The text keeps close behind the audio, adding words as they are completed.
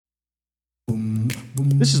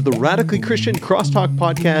This is the Radically Christian Crosstalk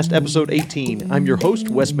Podcast, episode 18. I'm your host,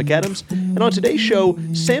 Wes McAdams, and on today's show,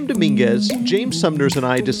 Sam Dominguez, James Sumners, and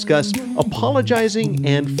I discuss apologizing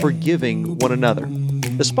and forgiving one another.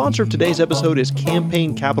 The sponsor of today's episode is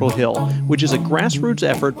Campaign Capitol Hill, which is a grassroots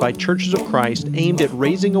effort by Churches of Christ aimed at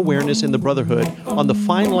raising awareness in the brotherhood on the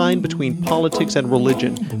fine line between politics and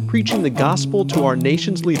religion, preaching the gospel to our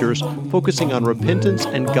nation's leaders, focusing on repentance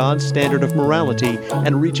and God's standard of morality,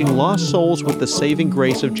 and reaching lost souls with the saving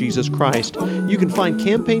grace of Jesus Christ. You can find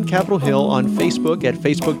Campaign Capitol Hill on Facebook at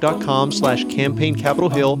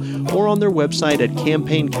facebook.com/campaigncapitalhill or on their website at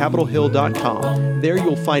campaigncapitalhill.com. There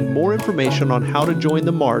you'll find more information on how to join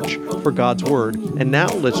the march for God's Word. And now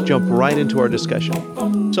let's jump right into our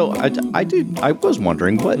discussion. So I was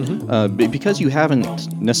wondering because you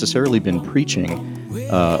haven't necessarily been preaching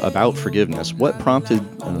about forgiveness, what prompted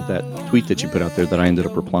that tweet that you put out there that I ended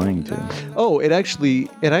up replying to? Oh, it actually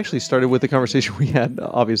started with the conversation we had,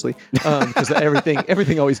 obviously, because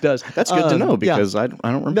everything always does. That's good to know because I don't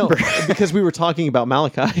remember. No, because we were talking about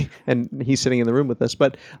Malachi, and he's sitting in the room with us.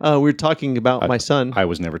 But we were talking about my son. I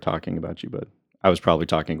was never talking about you, but I was probably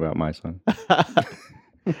talking about my son.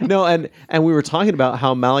 No, and we were talking about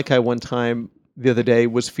how Malachi one time the other day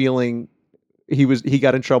was feeling he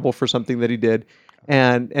got in trouble for something that he did,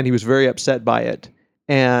 and he was very upset by it,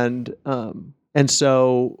 and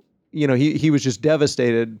so he was just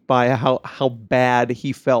devastated by how bad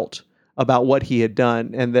he felt about what he had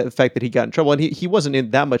done and the fact that he got in trouble, and he wasn't in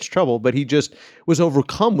that much trouble, but he just was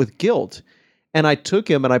overcome with guilt. And I took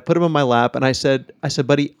him and I put him in my lap and I said,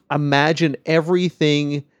 buddy, imagine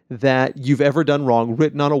everything that you've ever done wrong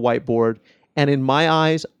written on a whiteboard. And in my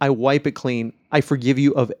eyes, I wipe it clean. I forgive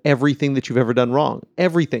you of everything that you've ever done wrong.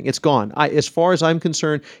 Everything. It's gone. As far as I'm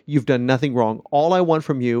concerned, you've done nothing wrong. All I want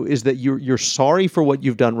from you is that you're sorry for what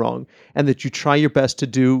you've done wrong and that you try your best to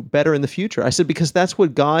do better in the future. I said, because that's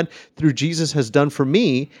what God through Jesus has done for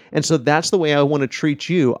me. And so that's the way I want to treat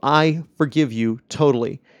you. I forgive you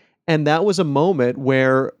totally. And that was a moment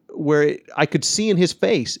where I could see in his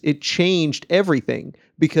face, it changed everything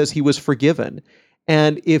because he was forgiven.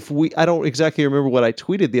 And I don't exactly remember what I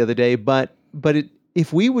tweeted the other day, but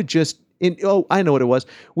if we would just, I know what it was.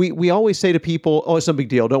 We always say to people, oh, it's no big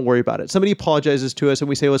deal. Don't worry about it. Somebody apologizes to us and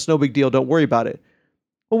we say, well, it's no big deal. Don't worry about it.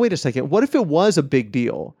 Well, wait a second. What if it was a big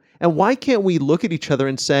deal? And why can't we look at each other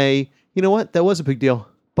and say, you know what? That was a big deal,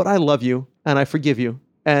 but I love you and I forgive you.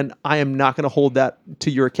 And I am not going to hold that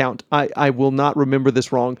to your account. I will not remember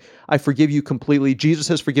this wrong. I forgive you completely. Jesus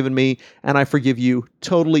has forgiven me, and I forgive you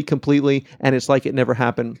totally, completely, and it's like it never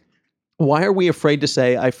happened. Why are we afraid to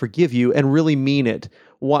say, I forgive you, and really mean it?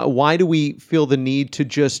 Why do we feel the need to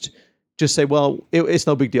just say, well, it's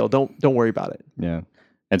no big deal. Don't worry about it. Yeah.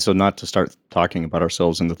 And so not to start talking about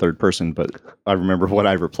ourselves in the third person, but I remember what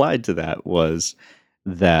I replied to that was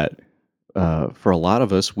that for a lot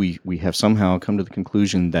of us, we have somehow come to the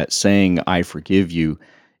conclusion that saying "I forgive you"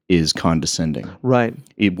 is condescending. Right.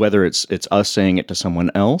 Whether it's us saying it to someone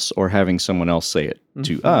else or having someone else say it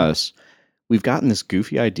to us, we've gotten this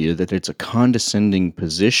goofy idea that it's a condescending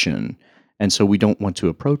position, and so we don't want to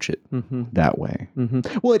approach it that way.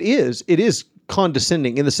 Mm-hmm. Well, it is. It is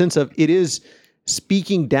condescending in the sense of it is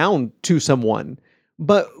speaking down to someone.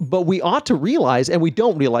 But we ought to realize, and we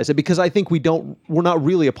don't realize it because I think we're not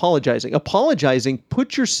really apologizing. Apologizing,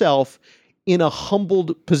 put yourself in a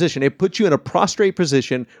humbled position. It puts you in a prostrate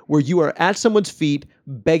position where you are at someone's feet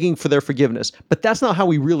begging for their forgiveness. But that's not how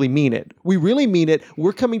we really mean it. We really mean it.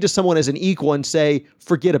 We're coming to someone as an equal and say,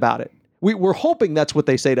 forget about it. We're hoping that's what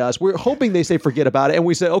they say to us. We're hoping they say, forget about it. And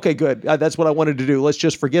we say, okay, good. That's what I wanted to do. Let's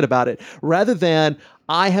just forget about it. Rather than,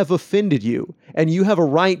 I have offended you and you have a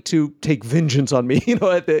right to take vengeance on me,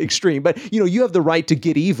 at the extreme. But, you have the right to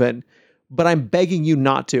get even, but I'm begging you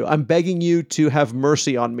not to. I'm begging you to have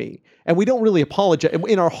mercy on me. And we don't really apologize.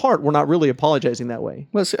 In our heart, we're not really apologizing that way.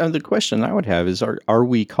 Well, the question I would have is, are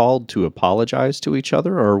we called to apologize to each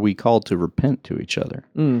other or are we called to repent to each other?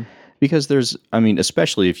 Because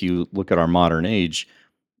especially if you look at our modern age,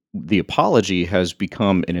 the apology has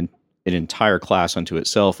become an entire class unto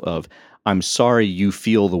itself of, I'm sorry you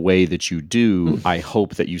feel the way that you do. I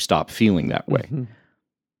hope that you stop feeling that way.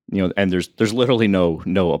 And there's literally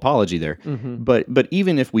no apology there. But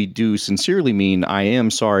even if we do sincerely mean, I am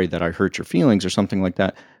sorry that I hurt your feelings or something like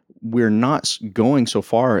that, we're not going so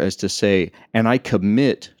far as to say, and I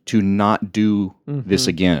commit to not do this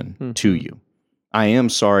again to you. I am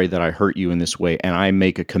sorry that I hurt you in this way, and I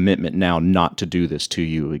make a commitment now not to do this to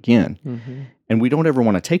you again. And we don't ever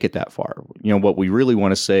want to take it that far. What we really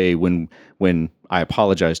want to say when I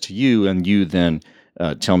apologize to you and you then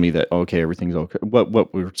tell me that, okay, everything's okay.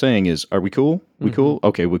 What we're saying is, are we cool? We cool?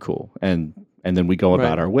 Okay, we're cool. And and then we go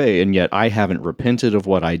about our way. And yet I haven't repented of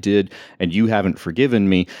what I did, and you haven't forgiven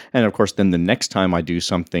me. And of course, then the next time I do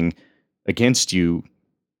something against you,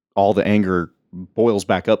 all the anger boils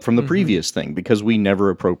back up from the previous thing because we never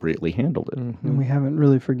appropriately handled it. And we haven't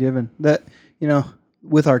really forgiven that,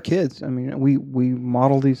 with our kids. I mean, we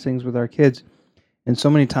model these things with our kids. And so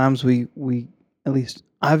many times we at least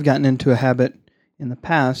I've gotten into a habit in the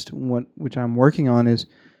past, which I'm working on, is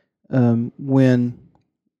when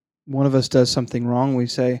one of us does something wrong, we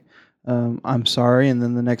say, I'm sorry. And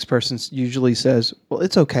then the next person usually says, well,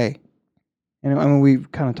 it's okay. And I mean,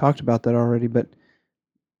 we've kind of talked about that already, but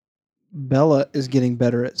Bella is getting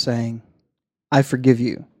better at saying, I forgive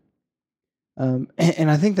you. And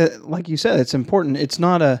I think that, like you said, it's important. It's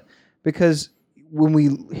not because when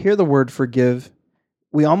we hear the word forgive,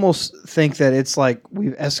 we almost think that it's like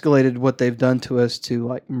we've escalated what they've done to us to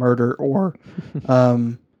like murder or, I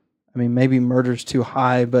mean, maybe murder's too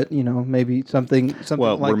high, but maybe something.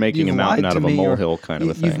 Well, like we're making a mountain out of a molehill kind of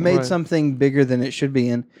a thing. You've made something bigger than it should be,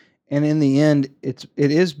 and in the end, it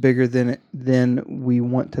is bigger than we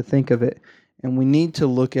want to think of it, and we need to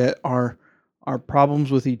look at our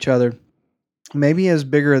problems with each other, maybe as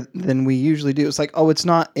bigger than we usually do. It's like,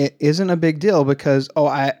 it isn't a big deal because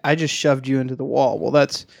I just shoved you into the wall. Well,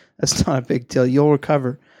 that's not a big deal. You'll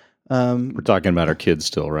recover. We're talking about our kids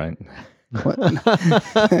still, right?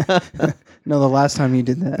 No, the last time you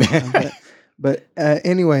did that. But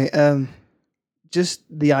anyway, just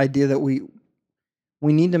the idea that we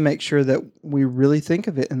need to make sure that we really think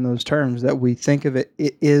of it in those terms, that we think of it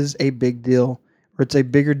is a big deal, or it's a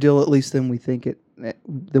bigger deal at least than we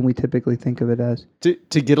typically think of it as.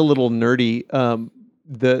 To get a little nerdy,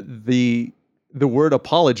 the word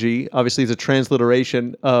apology obviously is a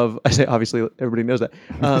transliteration of, I say obviously, everybody knows that,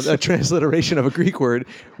 a transliteration of a Greek word,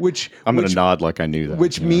 which I'm going to nod like I knew that.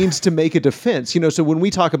 Which means to make a defense. So when we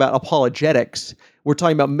talk about apologetics, we're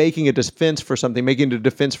talking about making a defense for something, making a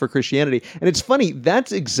defense for Christianity. And it's funny,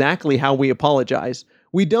 that's exactly how we apologize.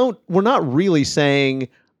 We're not really saying,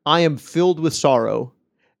 I am filled with sorrow.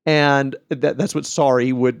 And that's what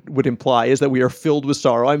sorry would imply, is that we are filled with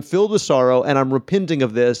sorrow. I'm filled with sorrow and I'm repenting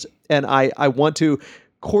of this. And I want to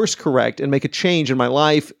course correct and make a change in my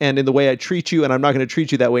life and in the way I treat you. And I'm not going to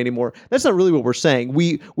treat you that way anymore. That's not really what we're saying.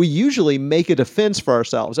 We usually make a defense for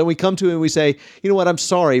ourselves, and we come to it and we say, you know what, I'm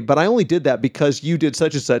sorry, but I only did that because you did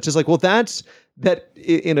such and such. It's like, well, that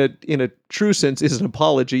in a true sense is an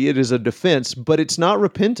apology. It is a defense, but it's not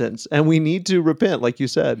repentance. And we need to repent, like you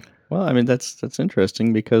said. Well, I mean, that's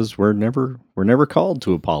interesting because we're never called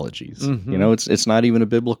to apologies. Mm-hmm. It's not even a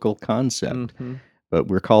biblical concept, mm-hmm. but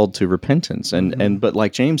we're called to repentance. But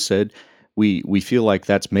like James said, we feel like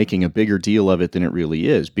that's making a bigger deal of it than it really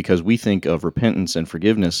is, because we think of repentance and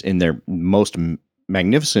forgiveness in their most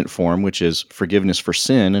magnificent form, which is forgiveness for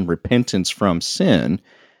sin and repentance from sin.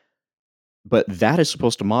 But that is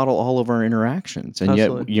supposed to model all of our interactions. And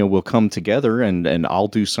Absolutely. Yet, we'll come together and I'll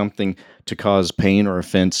do something to cause pain or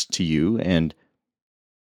offense to you. And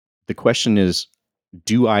the question is,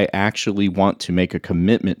 do I actually want to make a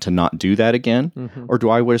commitment to not do that again? Mm-hmm. Or do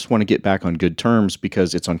I just want to get back on good terms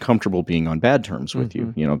because it's uncomfortable being on bad terms with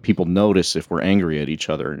Mm-hmm. you? People notice if we're angry at each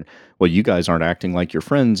other, and, well, you guys aren't acting like your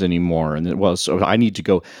friends anymore. And then, well, so I need to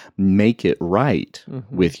go make it right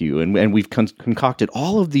Mm-hmm. with you. And we've concocted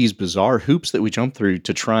all of these bizarre hoops that we jump through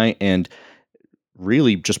to try and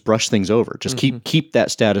really just brush things over. Just Mm-hmm. keep that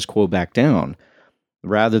status quo back down,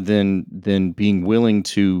 rather than being willing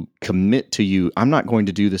to commit to you, I'm not going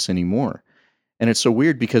to do this anymore. And it's so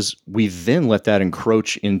weird because we then let that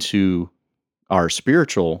encroach into our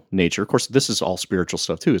spiritual nature. Of course, this is all spiritual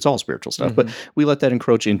stuff too. It's all spiritual stuff. Mm-hmm. But we let that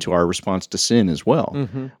encroach into our response to sin as well,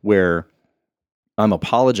 Mm-hmm. where I'm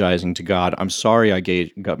apologizing to God. I'm sorry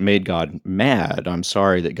made God mad. I'm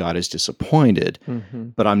sorry that God is disappointed. Mm-hmm.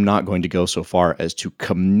 But I'm not going to go so far as to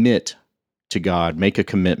commit to God, make a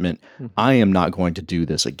commitment. Mm-hmm. I am not going to do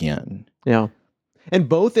this again. Yeah. And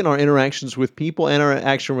both in our interactions with people and our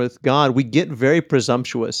action with God, we get very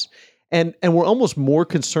presumptuous. And we're almost more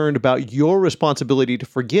concerned about your responsibility to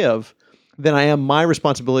forgive than I am my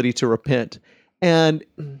responsibility to repent. And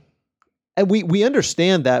we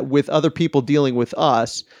understand that with other people dealing with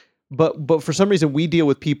us, but for some reason we deal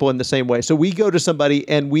with people in the same way. So we go to somebody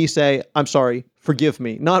and we say, I'm sorry, forgive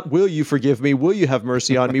me. Not will you forgive me? Will you have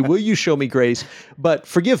mercy on me? Will you show me grace? But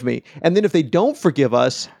forgive me. And then if they don't forgive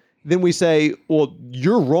us, then we say, well,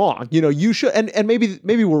 you're wrong. You should, and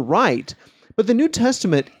maybe we're right. But the New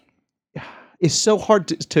Testament is so hard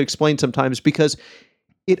to explain sometimes, because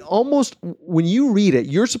it almost, when you read it,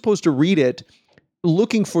 you're supposed to read it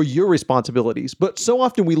looking for your responsibilities, but so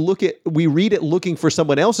often we read it looking for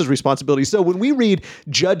someone else's responsibilities. So when we read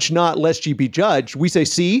 "Judge not, lest ye be judged," we say,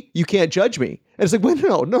 "See, you can't judge me." And it's like,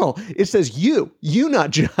 well, no, it says you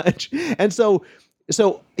not judge. And so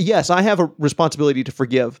yes, I have a responsibility to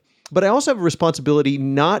forgive, but I also have a responsibility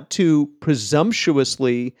not to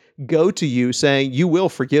presumptuously go to you saying, "You will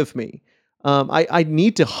forgive me." I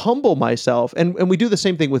need to humble myself, and we do the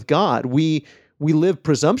same thing with God. We live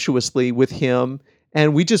presumptuously with Him,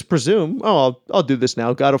 and we just presume, "Oh, I'll do this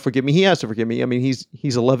now. God will forgive me. He has to forgive me." I mean,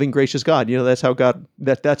 He's a loving, gracious God. That's how God.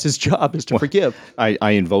 That's His job, is to forgive. I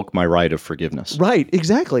invoke my right of forgiveness. Right.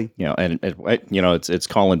 Exactly. And it's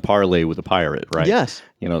calling parlay with a pirate, right? Yes.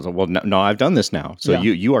 Well, no, I've done this now, so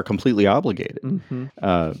you are completely obligated.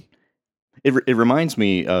 Mm-hmm. It reminds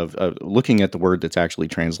me of looking at the word that's actually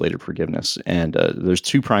translated forgiveness, and there's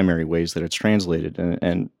two primary ways that it's translated,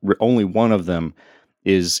 and only one of them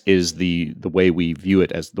is the way we view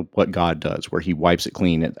it as what God does, where He wipes it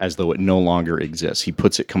clean as though it no longer exists. He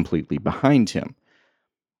puts it completely behind Him.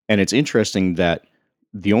 And it's interesting that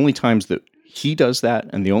the only times that He does that,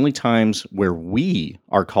 and the only times where we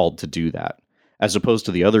are called to do that, as opposed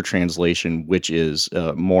to the other translation, which is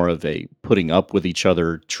more of a putting up with each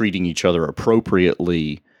other, treating each other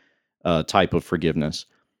appropriately type of forgiveness.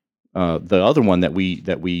 The other one that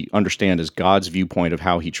we understand as God's viewpoint of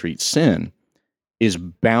how He treats sin is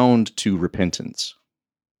bound to repentance.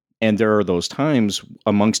 And there are those times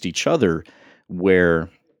amongst each other where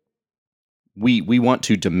we want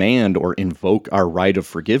to demand or invoke our right of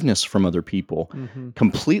forgiveness from other people,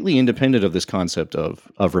 completely independent of this concept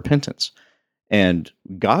of repentance. And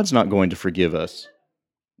God's not going to forgive us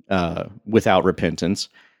without repentance.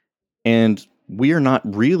 And we are not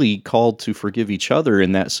really called to forgive each other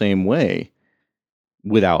in that same way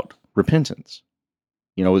without repentance.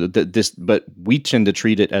 But we tend to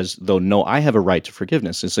treat it as though, no, I have a right to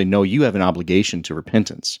forgiveness, and say, no, you have an obligation to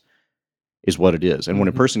repentance, is what it is. And when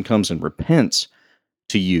a person comes and repents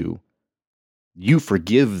to you, you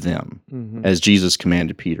forgive them, as Jesus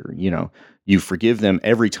commanded Peter. You forgive them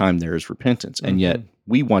every time there is repentance. And yet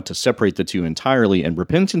we want to separate the two entirely. And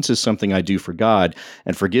repentance is something I do for God,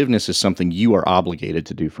 and forgiveness is something you are obligated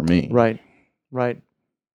to do for me. Right.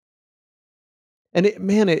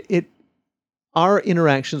 And our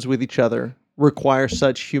interactions with each other require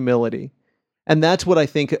such humility. And that's what I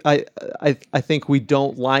think I think we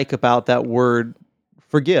don't like about that word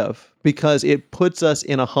forgive, because it puts us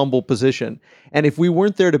in a humble position. And if we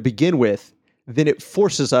weren't there to begin with, then it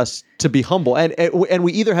forces us to be humble. And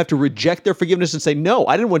we either have to reject their forgiveness and say, no,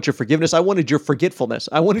 I didn't want your forgiveness. I wanted your forgetfulness.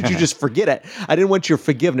 I wanted you to just forget it. I didn't want your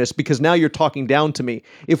forgiveness because now you're talking down to me.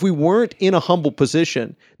 If we weren't in a humble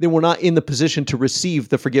position, then we're not in the position to receive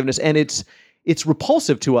the forgiveness. And it's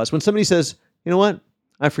repulsive to us when somebody says, "You know what?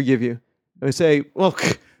 I forgive you." And we say, "Well,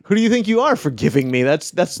 who do you think you are forgiving me?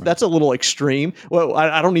 That's a little extreme. Well,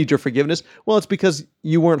 I don't need your forgiveness." Well, it's because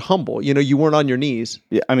you weren't humble. You weren't on your knees.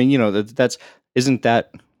 Yeah, I mean, isn't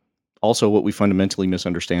that also what we fundamentally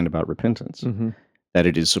misunderstand about repentance? That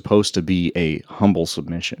it is supposed to be a humble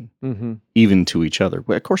submission, even to each other.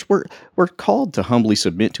 But of course, we're called to humbly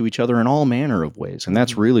submit to each other in all manner of ways, and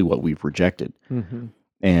that's really what we've rejected.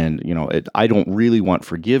 And I don't really want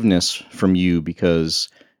forgiveness from you, because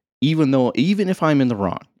even if I'm in the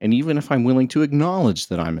wrong, and even if I'm willing to acknowledge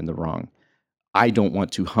that I'm in the wrong, I don't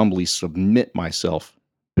want to humbly submit myself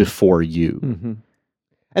before you.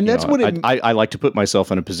 And that's what I like to put myself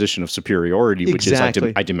in a position of superiority, which is I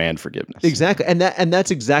demand forgiveness. Exactly. And that's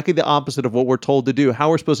exactly the opposite of what we're told to do. How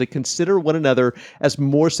we're supposed to consider one another as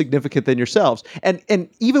more significant than yourselves. And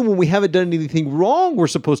even when we haven't done anything wrong, we're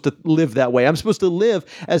supposed to live that way. I'm supposed to live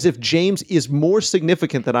as if James is more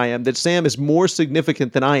significant than I am, that Sam is more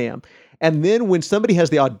significant than I am. And then when somebody has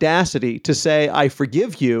the audacity to say, "I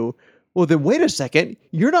forgive you," well, then wait a second,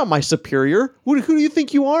 you're not my superior. Who do you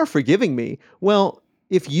think you are forgiving me? Well,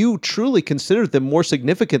 if you truly considered them more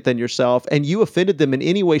significant than yourself and you offended them in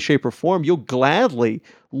any way, shape, or form, you'll gladly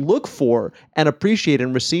look for and appreciate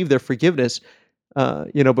and receive their forgiveness.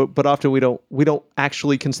 But often we don't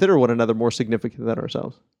actually consider one another more significant than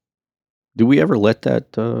ourselves. Do we ever let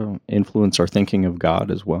that influence our thinking of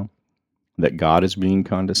God as well? That God is being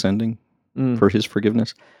condescending for His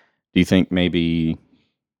forgiveness? Do you think maybe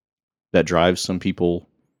that drives some people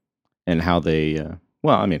and how they...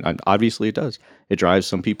 Well, I mean, obviously it does. It drives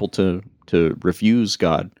some people to refuse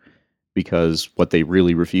God, because what they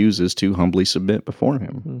really refuse is to humbly submit before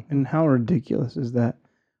Him. And how ridiculous is that?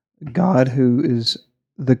 God, who is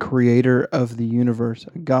the creator of the universe,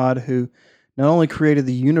 a God who not only created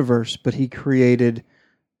the universe, but He created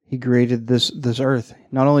this earth.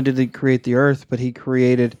 Not only did He create the earth, but He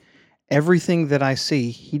created everything that I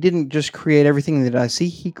see. He didn't just create everything that I see.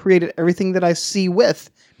 He created everything that I see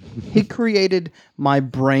with. He created my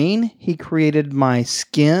brain. He created my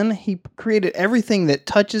skin. He created everything that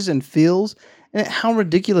touches and feels. And how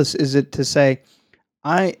ridiculous is it to say,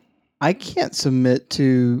 I can't submit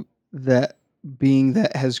to that being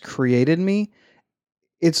that has created me?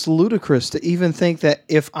 It's ludicrous to even think that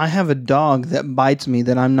if I have a dog that bites me,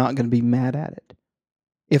 that I'm not going to be mad at it.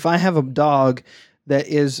 If I have a dog that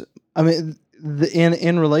is,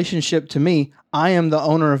 in relationship to me, I am the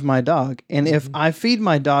owner of my dog. And if I feed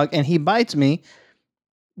my dog and he bites me,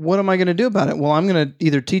 what am I going to do about it? Well, I'm going to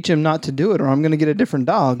either teach him not to do it or I'm going to get a different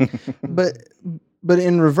dog. but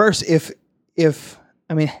in reverse, if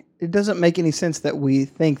it doesn't make any sense that we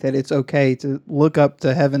think that it's okay to look up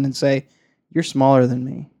to heaven and say, you're smaller than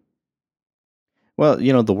me. Well,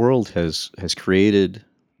 the world has created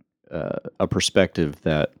a perspective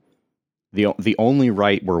that the only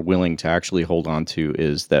right we're willing to actually hold on to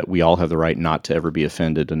is that we all have the right not to ever be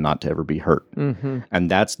offended and not to ever be hurt. Mm-hmm. And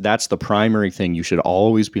that's the primary thing you should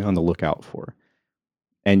always be on the lookout for.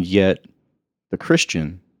 And yet, the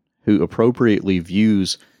Christian who appropriately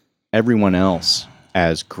views everyone else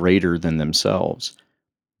as greater than themselves,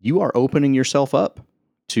 you are opening yourself up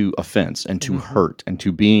to offense and to hurt and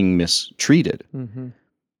to being mistreated. Mm-hmm.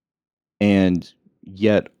 And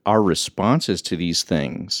yet our responses to these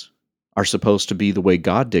things are supposed to be the way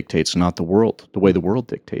God dictates, not the world, the way the world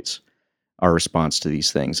dictates our response to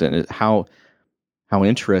these things. And how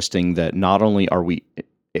interesting that not only are we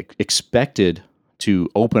expected to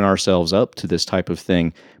open ourselves up to this type of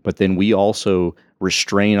thing, but then we also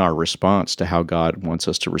restrain our response to how God wants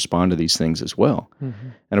us to respond to these things as well. Mm-hmm.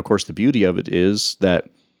 And of course, the beauty of it is that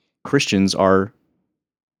Christians are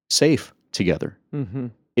safe together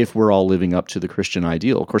if we're all living up to the Christian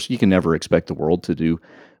ideal. Of course, you can never expect the world to do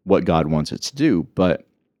what God wants it to do, but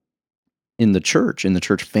in the church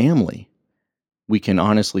family, we can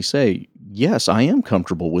honestly say, yes, I am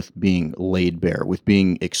comfortable with being laid bare, with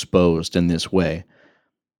being exposed in this way.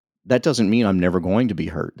 That doesn't mean I'm never going to be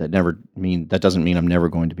hurt. That doesn't mean I'm never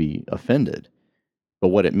going to be offended. But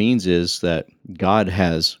what it means is that God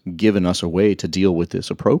has given us a way to deal with this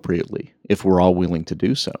appropriately if we're all willing to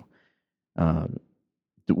do so.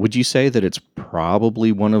 Would you say that it's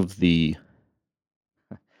probably one of the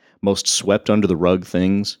most swept under the rug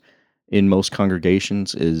things in most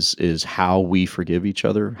congregations is how we forgive each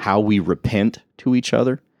other, how we repent to each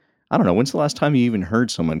other? I don't know. When's the last time you even heard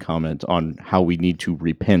someone comment on how we need to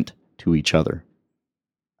repent to each other?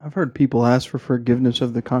 I've heard people ask for forgiveness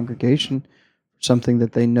of the congregation for something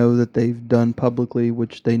that they know that they've done publicly,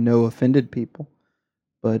 which they know offended people,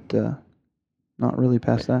 but not really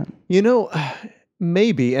past that.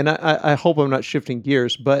 Maybe, and I hope I'm not shifting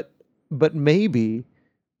gears, but maybe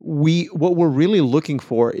what we're really looking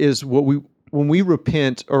for is when we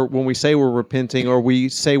repent, or when we say we're repenting, or we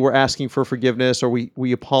say we're asking for forgiveness, or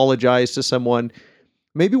we apologize to someone,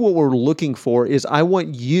 maybe what we're looking for is, I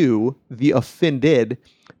want you, the offended,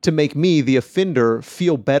 to make me, the offender,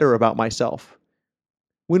 feel better about myself.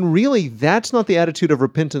 When really that's not the attitude of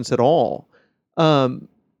repentance at all. And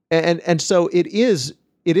so it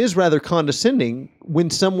is rather condescending when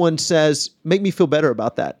someone says, make me feel better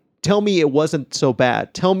about that. Tell me it wasn't so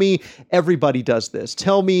bad. Tell me everybody does this.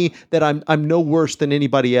 Tell me that I'm no worse than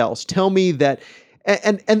anybody else. Tell me that,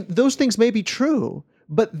 and those things may be true,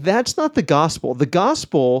 but that's not the gospel. The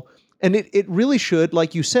gospel, and it really should,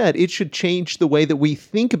 like you said, it should change the way that we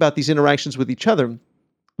think about these interactions with each other.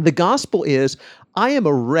 The gospel is, I am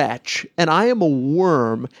a wretch and I am a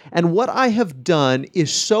worm, and what I have done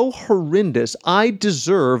is so horrendous, I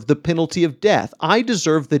deserve the penalty of death. I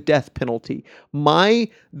deserve the death penalty.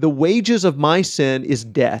 The wages of my sin is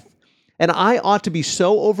death. And I ought to be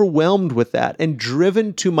so overwhelmed with that and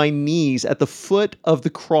driven to my knees at the foot of the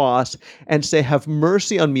cross and say, have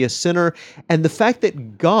mercy on me, a sinner. And the fact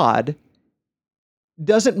that God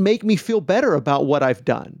doesn't make me feel better about what I've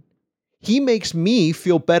done. He makes me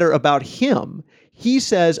feel better about him. He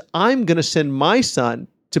says, I'm going to send my son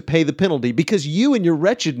to pay the penalty because you and your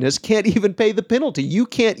wretchedness can't even pay the penalty.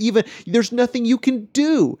 There's nothing you can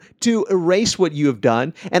do to erase what you have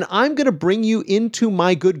done. And I'm going to bring you into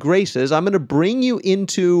my good graces. I'm going to bring you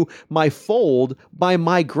into my fold by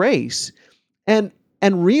my grace. And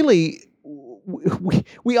really,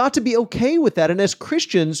 we ought to be okay with that. And as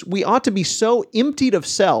Christians, we ought to be so emptied of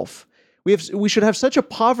self. We should have such a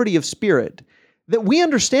poverty of spirit that we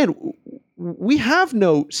understand we have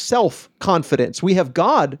no self-confidence. We have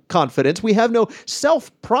God confidence. We have no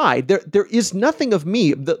self-pride. There is nothing of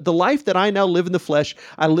me. The life that I now live in the flesh,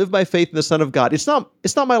 I live by faith in the Son of God. It's not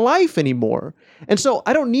my life anymore. And so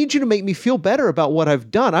I don't need you to make me feel better about what I've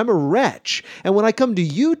done. I'm a wretch. And when I come to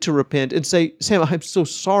you to repent and say, Sam, I'm so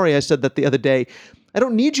sorry I said that the other day, I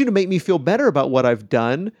don't need you to make me feel better about what I've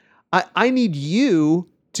done. I need you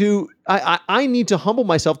to, I need to humble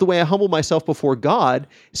myself the way I humble myself before God,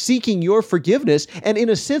 seeking your forgiveness. And in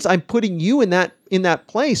a sense, I'm putting you in that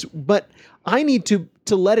place, but I need to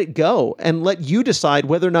let it go and let you decide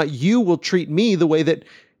whether or not you will treat me the way that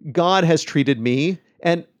God has treated me,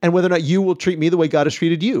 and whether or not you will treat me the way God has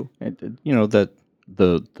treated you. And, that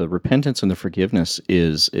the repentance and the forgiveness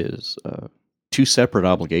is two separate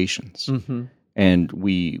obligations. Mm-hmm. And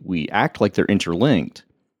we act like they're interlinked,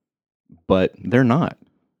 but they're not.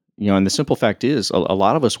 And the simple fact is, a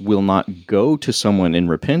lot of us will not go to someone in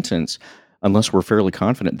repentance unless we're fairly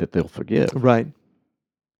confident that they'll forgive. Right.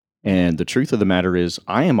 And the truth of the matter is,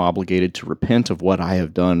 I am obligated to repent of what I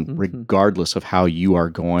have done, regardless of how you are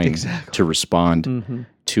going to respond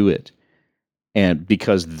to it. And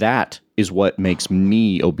because that is what makes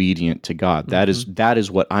me obedient to God. That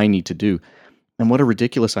is what I need to do. And what a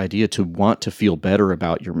ridiculous idea to want to feel better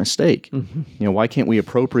about your mistake. Why can't we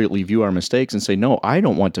appropriately view our mistakes and say, no, I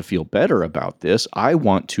don't want to feel better about this. I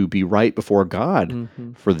want to be right before God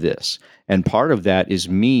for this. And part of that is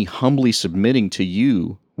me humbly submitting to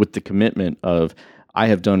you with the commitment of, I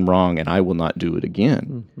have done wrong and I will not do it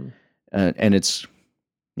again. And it's,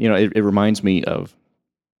 it reminds me of,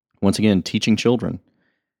 once again, teaching children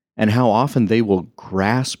and how often they will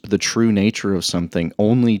grasp the true nature of something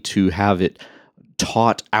only to have it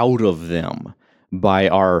taught out of them by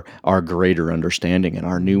our greater understanding and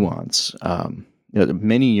our nuance.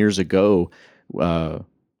 Many years ago,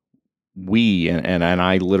 we, and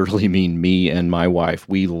I literally mean me and my wife,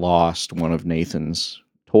 we lost one of Nathan's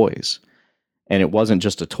toys. And it wasn't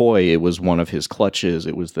just a toy, it was one of his clutches.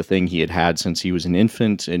 It was the thing he had since he was an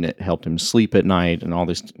infant, and it helped him sleep at night and all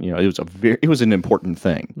this. It was an important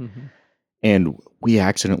thing. And we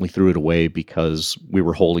accidentally threw it away because we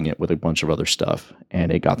were holding it with a bunch of other stuff,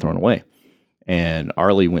 and it got thrown away. And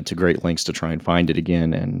Arlie went to great lengths to try and find it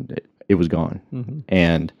again, and it was gone.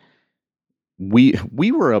 And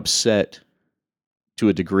we were upset to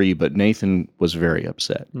a degree, but Nathan was very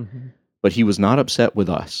upset. But he was not upset with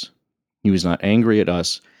us. He was not angry at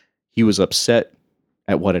us. He was upset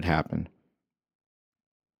at what had happened.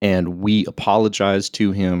 And we apologized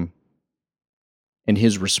to him. And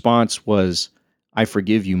his response was, I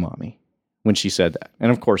forgive you, Mommy, when she said that.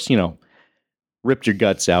 And of course, ripped your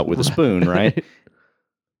guts out with a spoon, right?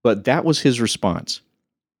 But that was his response.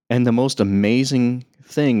 And the most amazing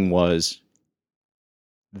thing was,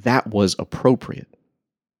 that was appropriate.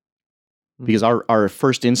 Because our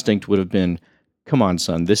first instinct would have been, come on,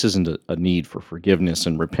 son, this isn't a need for forgiveness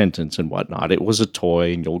and repentance and whatnot. It was a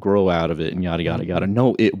toy and you'll grow out of it and yada, yada, yada.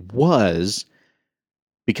 No, it was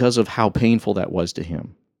because of how painful that was to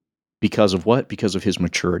him. Because of what? Because of his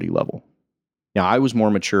maturity level. Now, I was more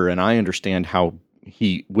mature and I understand how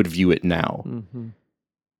he would view it now.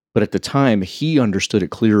 But at the time, he understood it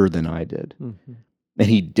clearer than I did. And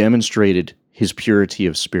he demonstrated his purity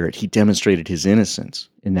of spirit. He demonstrated his innocence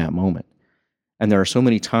in that moment. And there are so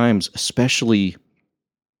many times, especially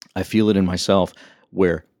I feel it in myself,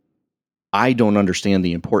 where I don't understand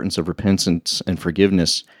the importance of repentance and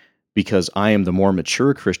forgiveness because I am the more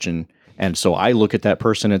mature Christian. And so I look at that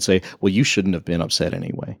person and say, well, you shouldn't have been upset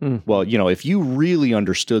anyway. Well, if you really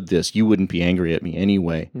understood this, you wouldn't be angry at me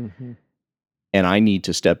anyway. And I need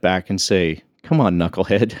to step back and say, come on,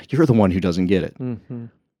 knucklehead, you're the one who doesn't get it.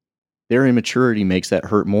 Their immaturity makes that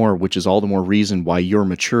hurt more, which is all the more reason why your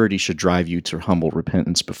maturity should drive you to humble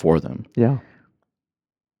repentance before them. Yeah.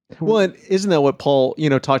 Well, and isn't that what Paul,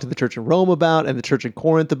 talked to the church in Rome about and the church in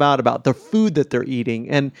Corinth about the food that they're eating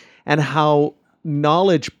and how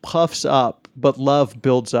knowledge puffs up, but love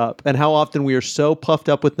builds up, and how often we are so puffed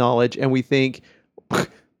up with knowledge and we think,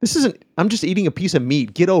 I'm just eating a piece of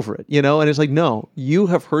meat, get over it, And it's like, no, you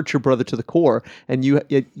have hurt your brother to the core and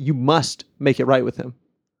you must make it right with him.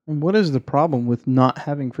 And what is the problem with not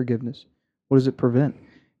having forgiveness? What does it prevent?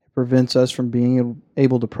 It prevents us from being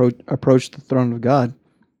able to approach the throne of God.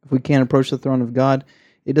 If we can't approach the throne of God,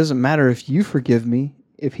 it doesn't matter if you forgive me.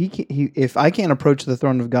 If I can't approach the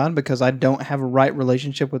throne of God because I don't have a right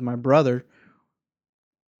relationship with my brother,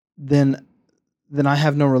 then I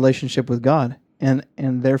have no relationship with God, and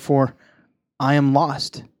therefore I am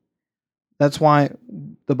lost. That's why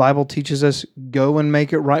the Bible teaches us, go and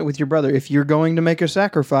make it right with your brother. If you're going to make a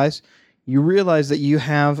sacrifice, you realize that you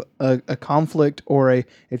have a conflict, or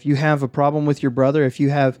if you have a problem with your brother, if you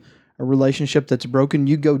have a relationship that's broken,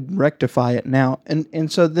 you go rectify it now.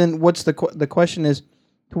 And so then what's the question is,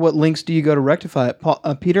 to what lengths do you go to rectify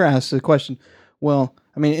it? Peter asks the question. Well,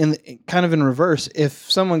 I mean, kind of in reverse, if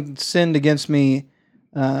someone sinned against me,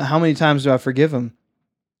 how many times do I forgive them?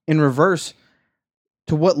 In reverse,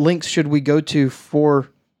 to what lengths should we go to for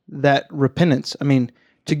that repentance? I mean,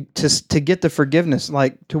 to get the forgiveness,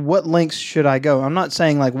 like, to what lengths should I go? I'm not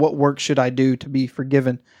saying like what work should I do to be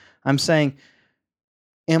forgiven. I'm saying,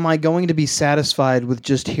 am I going to be satisfied with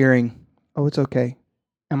just hearing, "Oh, it's okay"?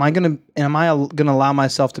 Am I gonna allow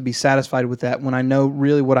myself to be satisfied with that when I know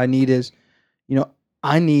really what I need is,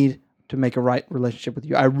 I need to make a right relationship with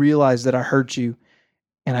you. I realize that I hurt you,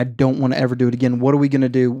 and I don't want to ever do it again. What are we going to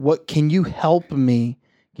do? What can you help me?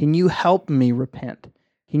 Can you help me repent?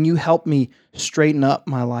 Can you help me straighten up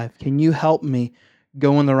my life? Can you help me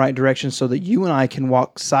go in the right direction so that you and I can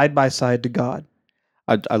walk side by side to God?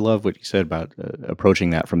 I love what you said about approaching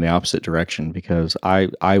that from the opposite direction, because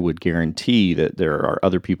I would guarantee that there are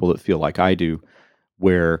other people that feel like I do,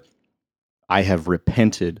 where I have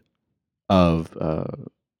repented of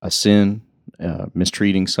a sin,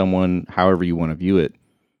 mistreating someone, however you want to view it,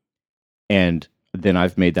 and then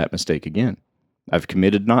I've made that mistake again. I've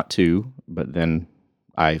committed not to, but then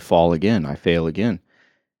I fall again, I fail again.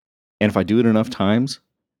 And if I do it enough times,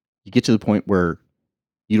 you get to the point where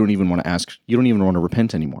you don't even want to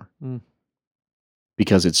repent anymore.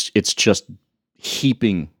 Because it's just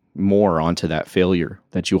heaping more onto that failure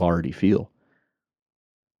that you already feel.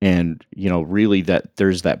 And, really that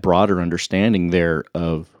there's that broader understanding there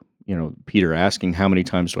of, Peter asking, how many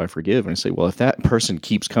times do I forgive? And I say, well, if that person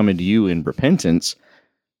keeps coming to you in repentance,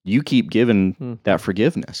 you keep giving that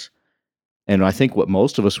forgiveness. And I think what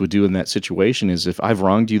most of us would do in that situation is, if I've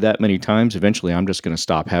wronged you that many times, eventually I'm just going to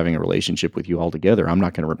stop having a relationship with you altogether. I'm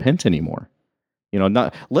not going to repent anymore.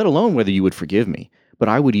 Not let alone whether you would forgive me, but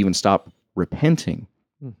I would even stop repenting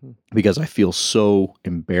because I feel so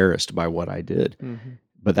embarrassed by what I did.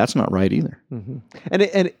 But that's not right either.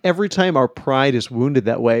 And every time our pride is wounded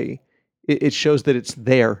that way, it shows that it's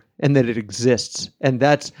there and that it exists, and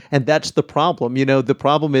that's the problem. The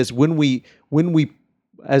problem is when we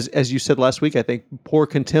as you said last week, I think, pour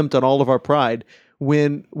contempt on all of our pride.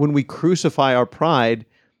 When we crucify our pride,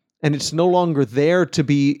 and it's no longer there to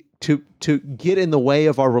get in the way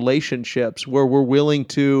of our relationships, where we're willing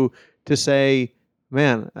to say,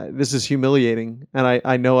 man, this is humiliating, and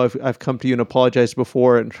I know I've come to you and apologized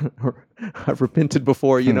before, and I've repented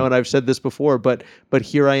before, and I've said this before, but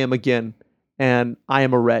here I am again, and I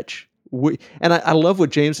am a wretch. And I love what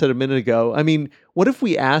James said a minute ago. I mean, what if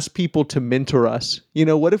we asked people to mentor us?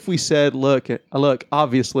 What if we said, look,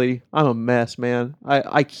 obviously I'm a mess, man.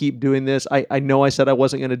 I keep doing this. I know I said I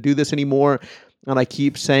wasn't going to do this anymore, and I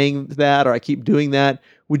keep saying that, or I keep doing that.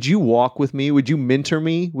 Would you walk with me? Would you mentor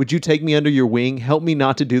me? Would you take me under your wing? Help me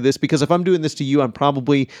not to do this? Because if I'm doing this to you, I'm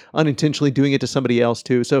probably unintentionally doing it to somebody else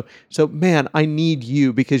too. So man, I need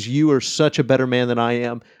you, because you are such a better man than I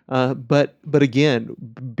am. But again,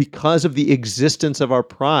 because of the existence of our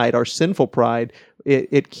pride, our sinful pride,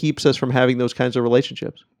 it keeps us from having those kinds of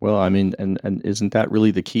relationships. Well, I mean, and isn't that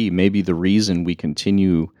really the key? Maybe the reason we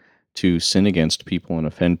continue to sin against people and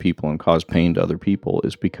offend people and cause pain to other people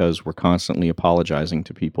is because we're constantly apologizing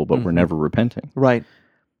to people, but we're never repenting. Right.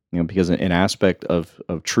 Because an aspect of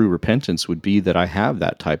true repentance would be that I have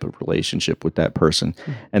that type of relationship with that person,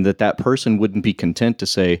 and that person wouldn't be content to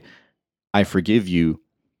say, I forgive you,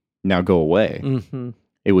 now go away.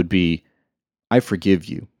 It would be, I forgive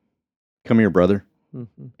you. Come here, brother.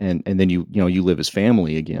 And then you live as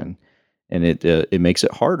family again. And it makes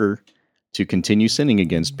it harder to continue sinning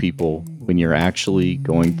against people when you're actually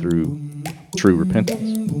going through true repentance.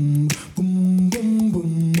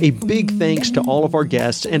 A big thanks to all of our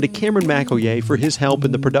guests and to Cameron McElroy for his help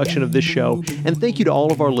in the production of this show. And thank you to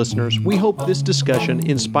all of our listeners. We hope this discussion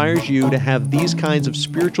inspires you to have these kinds of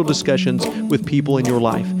spiritual discussions with people in your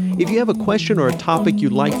life. If you have a question or a topic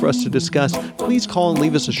you'd like for us to discuss, please call and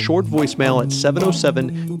leave us a short voicemail at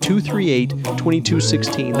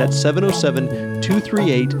 707-238-2216. That's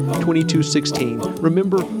 707-238-2216.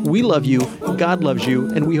 Remember, we love you, God loves you,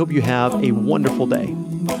 and we hope you have a wonderful day.